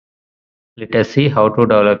Let us see how to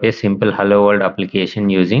develop a simple Hello World application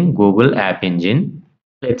using Google App Engine.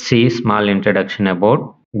 Let's see small introduction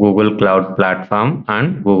about Google Cloud Platform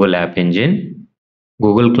and Google App Engine.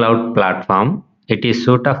 Google Cloud Platform, it is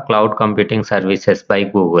suite of cloud computing services by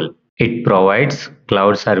Google. It provides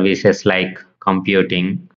cloud services like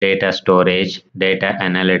computing, data storage, data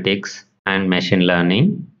analytics, and machine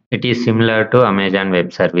learning. It is similar to Amazon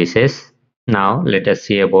Web Services. Now let us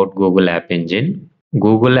see about Google App Engine.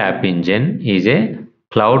 Google App Engine is a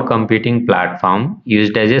cloud computing platform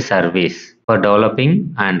used as a service for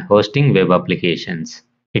developing and hosting web applications.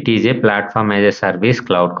 It is a platform as a service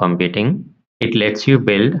cloud computing. It lets you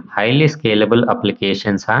build highly scalable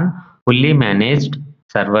applications on fully managed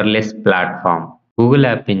serverless platform. Google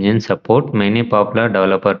App Engine support many popular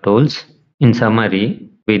developer tools. In summary,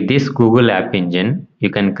 with this Google App Engine, you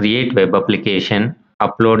can create web application,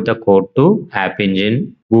 upload the code to App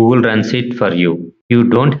Engine, Google runs it for you. You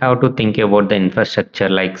don't have to think about the infrastructure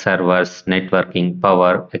like servers, networking,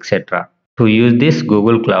 power, etc. To use this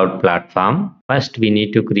Google Cloud Platform, first we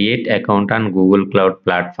need to create account on Google Cloud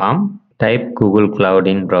Platform. Type Google Cloud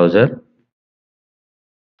in browser.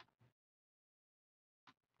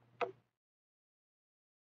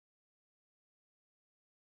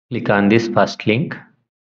 Click on this first link.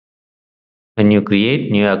 When you create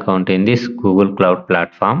new account in this Google Cloud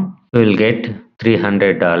Platform, you will get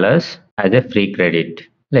 $300 as a free credit.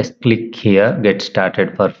 Let's click here, get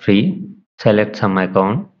started for free. Select some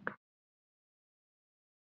account.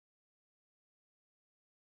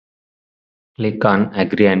 Click on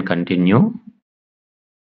agree and continue.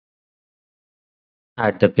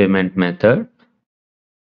 Add the payment method.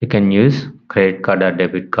 You can use credit card or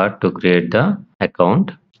debit card to create the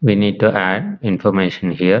account. We need to add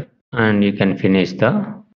information here and you can finish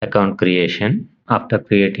the account creation. After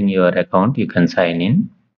creating your account, you can sign in.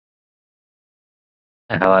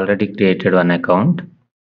 I have already created one account.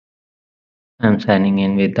 I am signing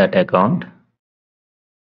in with that account.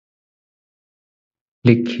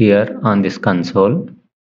 Click here on this console.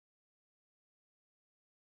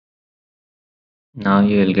 Now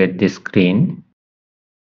you will get this screen.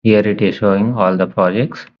 Here it is showing all the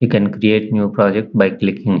projects. You can create new project by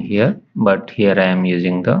clicking here, but here I am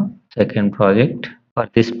using the second project. For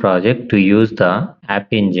this project, to use the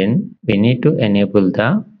App Engine, we need to enable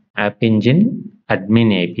the App Engine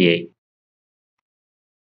Admin API.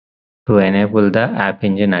 To enable the App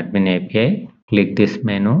Engine Admin API, click this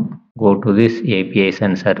menu, go to this APIs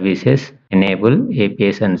and Services, enable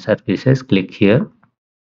APIs and Services, click here.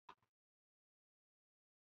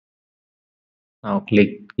 Now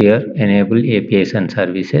click here, enable APIs and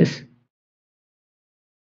Services.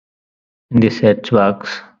 In the search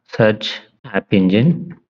box, search App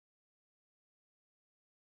Engine.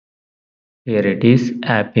 Here it is,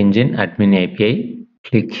 App Engine Admin API.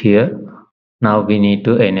 Click here. Now we need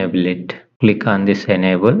to enable it. Click on this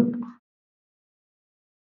enable.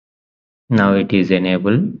 Now it is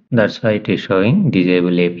enabled. That's why it is showing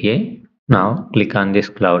disable API. Now click on this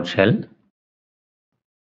Cloud Shell.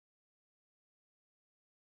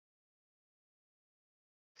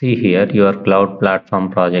 See here, your cloud platform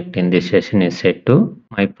project in this session is set to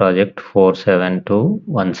my project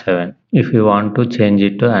 47217. If you want to change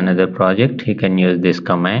it to another project, you can use this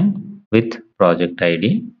command with project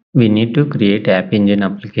ID. We need to create App Engine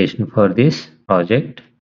application for this project.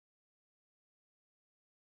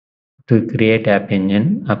 To create App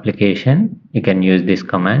Engine application, you can use this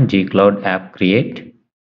command gcloud app create.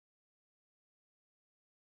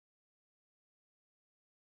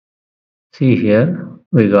 See here,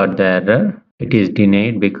 we got the error. It is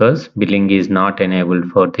denied because billing is not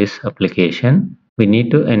enabled for this application. We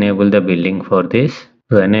need to enable the billing for this.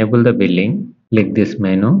 To enable the billing, click this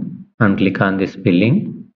menu and click on this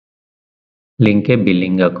billing. Link a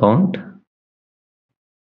billing account.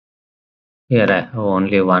 Here I have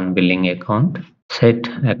only one billing account. Set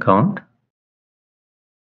account.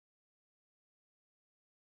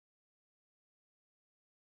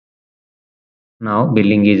 Now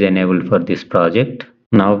billing is enabled for this project.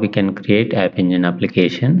 Now we can create App Engine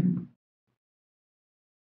application.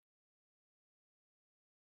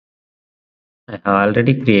 I have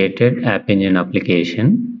already created App Engine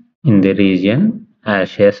application in the region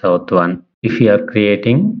Asia South 1. If you are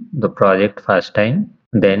creating the project first time,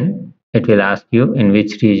 then it will ask you in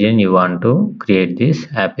which region you want to create this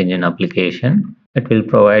App Engine application. It will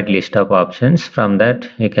provide list of options. From that,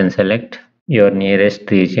 you can select your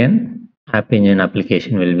nearest region. App Engine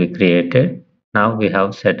application will be created. Now we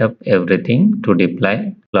have set up everything to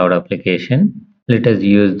deploy cloud application. Let us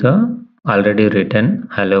use the already written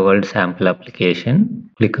Hello World sample application.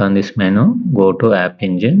 Click on this menu, go to App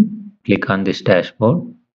Engine, click on this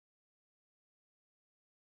dashboard.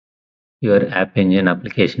 your App Engine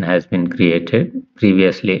application has been created.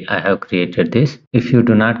 Previously, I have created this. If you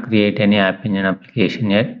do not create any App Engine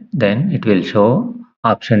application yet, then it will show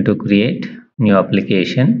option to create new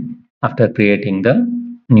application. After creating the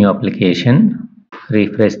new application,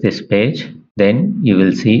 refresh this page. Then you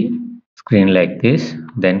will see screen like this.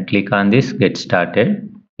 Then click on this Get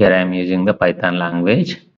Started. Here I am using the Python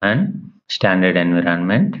language and standard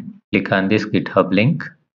environment. Click on this GitHub link.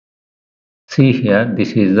 See here,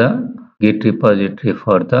 this is the Git repository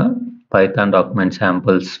for the Python document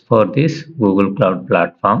samples for this Google Cloud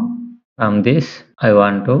Platform. From this, I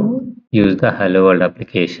want to use the Hello World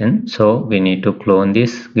application. So we need to clone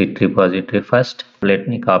this Git repository first. Let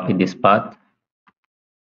me copy this path.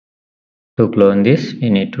 To clone this, we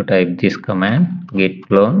need to type this command git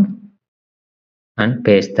clone and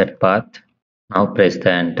paste that path. Now press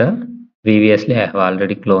the enter. Previously, I have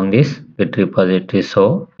already cloned this Git repository,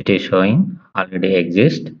 so it is showing already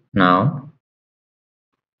exist. Now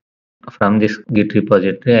from this Git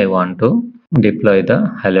repository, I want to deploy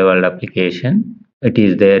the Hello World application. It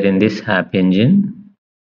is there in this App Engine,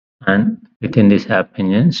 and within this App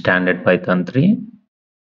Engine, standard Python 3.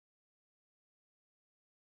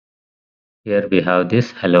 Here we have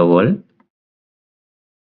this Hello World.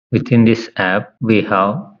 Within this app, we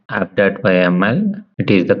have app.yml. It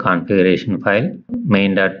is the configuration file.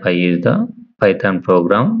 Main.py is the Python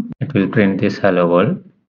program. It will print this Hello World.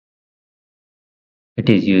 It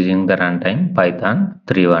is using the runtime Python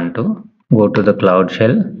 3.12. Go to the Cloud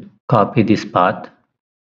Shell. Copy this path.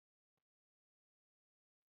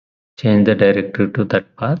 Change the directory to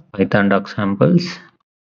that path, Python doc samples.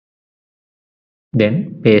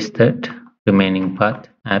 Then paste that remaining path,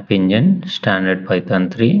 App Engine, standard Python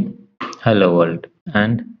 3, Hello World,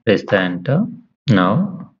 and press the enter.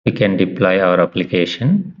 Now we can deploy our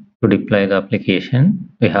application. To deploy the application,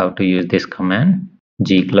 we have to use this command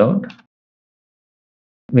gcloud.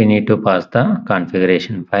 We need to pass the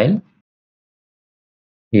configuration file.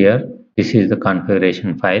 Here, this is the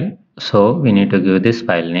configuration file. So we need to give this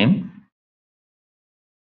file name.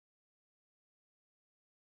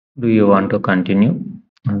 Do you want to continue?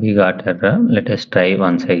 We got error. Let us try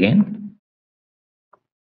once again.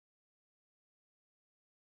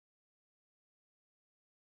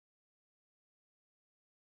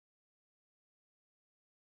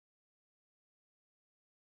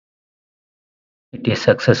 It is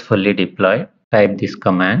successfully deployed. Type this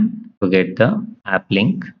command to get the app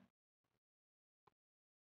link.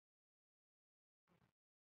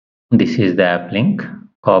 This is the app link.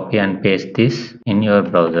 Copy and paste this in your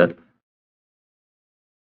browser.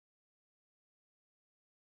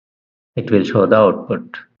 It will show the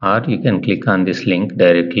output, or you can click on this link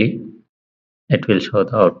directly. It will show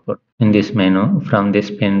the output. In this menu, from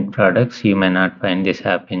this pinned products, you may not find this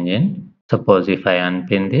App Engine. Suppose if I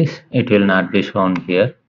unpin this, it will not be shown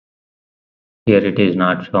here. Here it is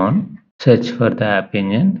not shown. Search for the App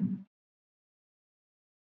Engine.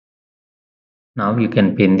 Now you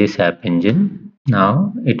can pin this App Engine.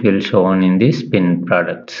 Now it will shown in this pinned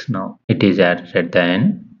products. Now it is added at the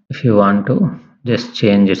end. If you want to just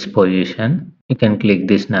change its position, you can click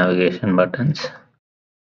these navigation buttons.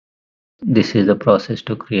 This is the process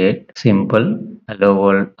to create simple Hello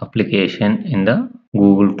World application in the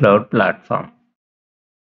Google Cloud Platform.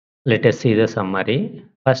 Let us see the summary.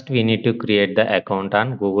 First, we need to create the account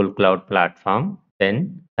on Google Cloud Platform.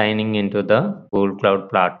 Then signing into the Google Cloud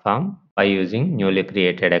Platform by using newly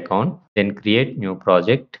created account. Then create new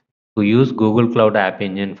project. To use Google Cloud App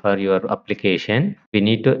Engine for your application, we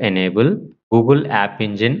need to enable Google App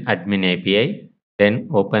Engine Admin API. Then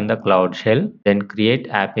open the Cloud Shell. Then create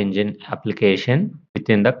App Engine application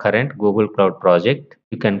within the current Google Cloud project.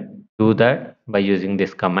 You can do that by using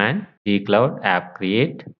this command gcloud app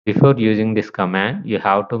create. Before using this command, you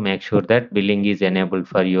have to make sure that billing is enabled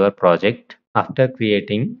for your project. After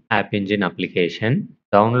creating App Engine application,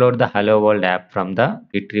 download the Hello World app from the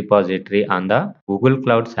Git repository on the Google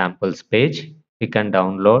Cloud samples page. We can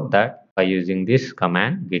download that by using this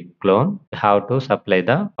command git clone. You have to supply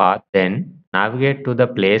the path. Then navigate to the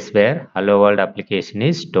place where Hello World application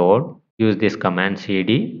is stored. Use this command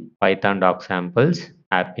cd python doc samples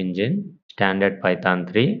App Engine standard Python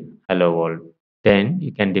 3 Hello World. Then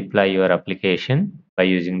you can deploy your application by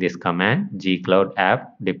using this command gcloud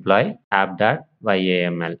app deploy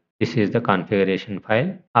app.yml. This is the configuration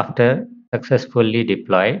file. After successfully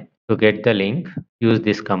deployed, to get the link, use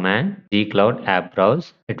this command gcloud app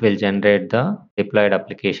browse. It will generate the deployed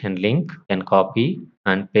application link. You can copy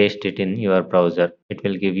and paste it in your browser. It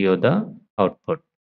will give you the output.